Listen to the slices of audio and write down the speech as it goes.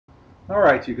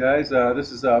Alright, you guys,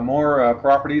 this is more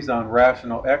properties on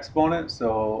rational exponents,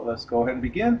 so let's go ahead and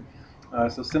begin.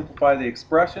 So simplify the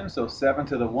expression, so 7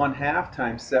 to the 1/2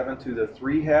 times 7 to the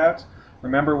 3/2.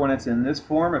 Remember, when it's in this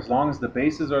form, as long as the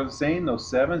bases are the same, those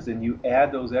 7s, then you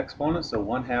add those exponents, so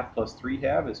 1/2 plus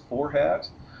 3/2 is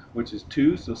 4/2, which is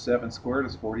 2, so 7 squared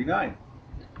is 49.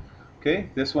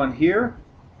 Okay, this one here,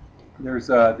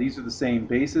 these are the same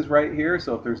bases right here,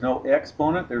 so if there's no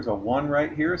exponent, there's a 1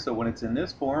 right here, so when it's in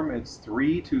this form, it's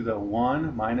 3 to the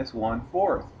 1 minus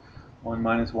 1/4. 1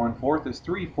 minus 1/4 is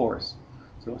 3/4,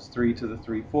 so it's 3 to the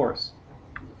 3/4.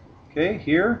 Okay,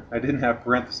 here, I didn't have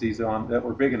parentheses on that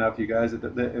were big enough, you guys.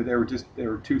 They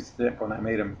were too thick when I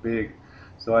made them big,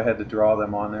 so I had to draw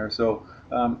them on there. So,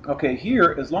 okay,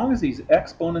 here, as long as these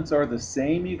exponents are the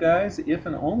same, you guys, if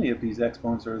and only if these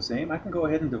exponents are the same, I can go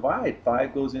ahead and divide.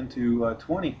 5 goes into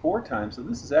 24 times, so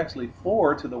this is actually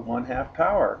 4 to the 1/2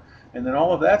 power. And then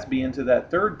all of that's being to that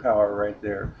third power right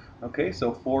there. Okay,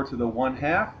 so 4 to the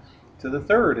 1/2 to the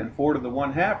third, and 4 to the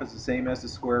 1/2 is the same as the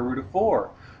square root of 4.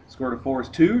 Square root of 4 is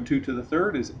 2. 2 to the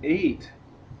third is 8.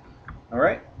 All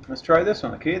right, let's try this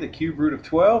one. Okay, the cube root of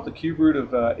 12, the cube root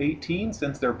of 18.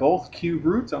 Since they're both cube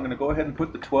roots, I'm going to go ahead and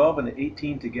put the 12 and the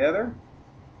 18 together.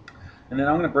 And then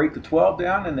I'm going to break the 12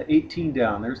 down and the 18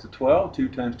 down. There's the 12, 2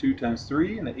 times 2 times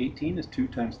 3, and the 18 is 2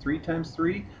 times 3 times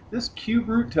 3. This cube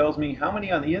root tells me how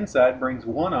many on the inside brings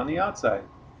 1 on the outside.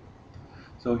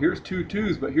 So here's 2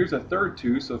 2's, but here's a third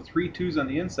 2, so 3 2's on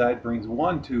the inside brings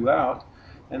 1 2 out.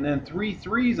 And then 3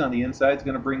 3's on the inside is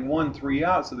going to bring 1 3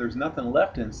 out, so there's nothing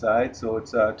left inside, so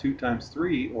it's 2 times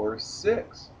 3, or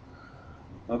 6.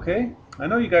 Okay, I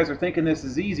know you guys are thinking this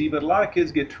is easy, but a lot of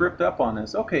kids get tripped up on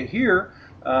this. Okay, here,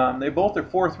 they both are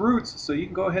fourth roots, so you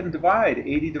can go ahead and divide.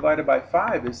 80 divided by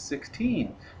 5 is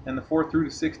 16, and the fourth root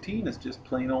of 16 is just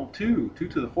plain old 2. 2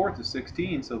 to the fourth is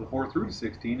 16, so the fourth root of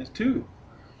 16 is 2.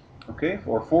 Okay,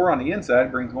 or 4 on the inside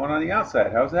brings 1 on the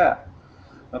outside. How's that?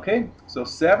 Okay, so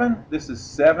 7, this is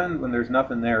 7 when there's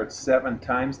nothing there. It's 7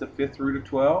 times the fifth root of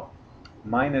 12,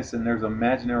 minus, and there's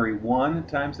imaginary 1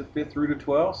 times the fifth root of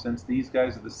 12. Since these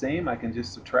guys are the same, I can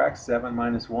just subtract 7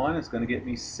 minus 1. It's going to get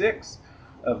me 6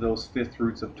 of those fifth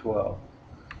roots of 12.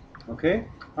 Okay,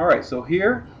 all right, so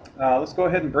here, let's go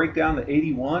ahead and break down the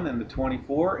 81 and the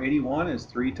 24. 81 is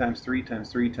 3 times 3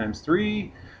 times 3 times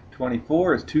 3.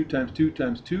 24 is 2 times 2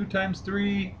 times 2 times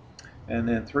 3. And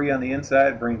then 3 on the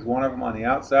inside brings one of them on the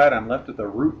outside. I'm left with a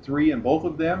root 3 in both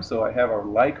of them, so I have a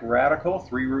like radical.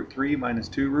 3 root 3 minus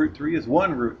 2 root 3 is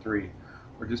 1 root 3,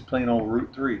 or just plain old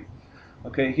root 3.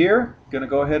 Okay, here, going to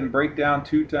go ahead and break down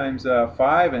 2 times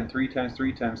 5 and 3 times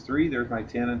 3 times 3. There's my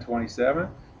 10 and 27.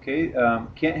 Okay,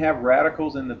 can't have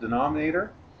radicals in the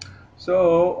denominator.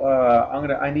 So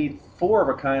I need 4 of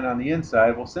a kind on the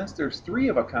inside. Well, since there's 3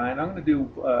 of a kind, I'm going to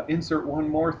do insert one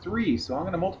more 3. So I'm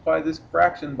going to multiply this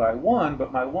fraction by 1,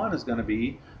 but my 1 is going to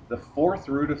be the fourth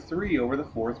root of 3 over the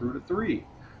fourth root of 3.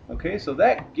 Okay, so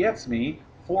that gets me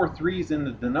 4 3's in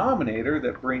the denominator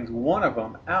that brings one of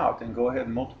them out. And go ahead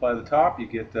and multiply the top. You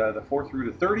get the fourth root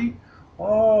of 30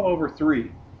 all over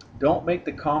 3. Don't make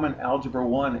the common Algebra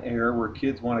 1 error where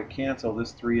kids want to cancel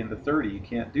this 3 into 30. You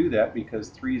can't do that because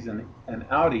 3 is an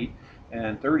outie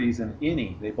and 30 is an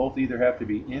innie. They both either have to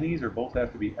be innies or both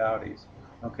have to be outies.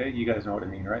 Okay, you guys know what I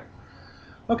mean, right?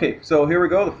 Okay, so here we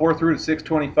go. The fourth root of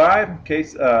 625. Okay,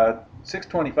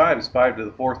 625 is 5 to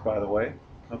the fourth, by the way.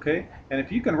 Okay, and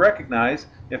if you can recognize,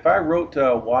 if I wrote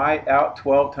y out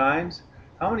 12 times,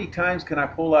 how many times can I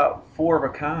pull out 4 of a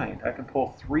kind? I can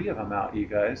pull 3 of them out, you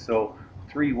guys. So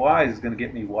 3y is going to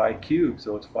get me y cubed,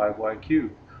 so it's 5y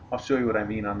cubed. I'll show you what I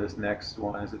mean on this next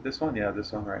one. Is it this one? Yeah,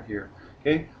 this one right here.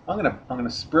 Okay, I'm gonna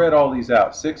spread all these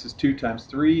out. 6 is 2 times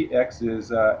 3. X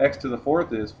is x to the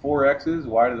fourth is 4x's.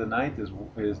 Y to the ninth is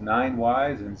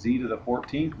 9y's, and z to the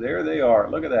 14th. There they are.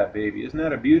 Look at that, baby. Isn't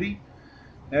that a beauty?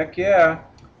 Heck yeah.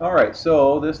 All right,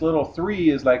 so this little 3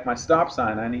 is like my stop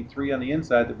sign. I need 3 on the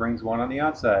inside that brings 1 on the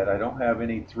outside. I don't have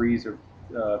any 3's or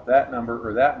that number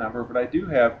or that number, but I do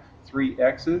have 3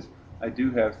 x's. I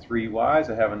do have 3 y's.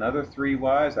 I have another 3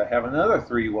 y's. I have another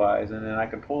 3 y's, and then I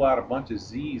can pull out a bunch of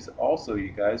z's also,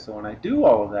 you guys. So when I do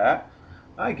all of that,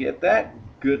 I get that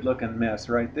good-looking mess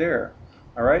right there.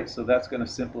 All right, so that's going to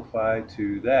simplify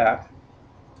to that.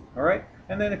 All right,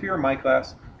 and then if you're in my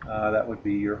class, that would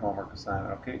be your homework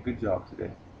assignment. Okay, good job today.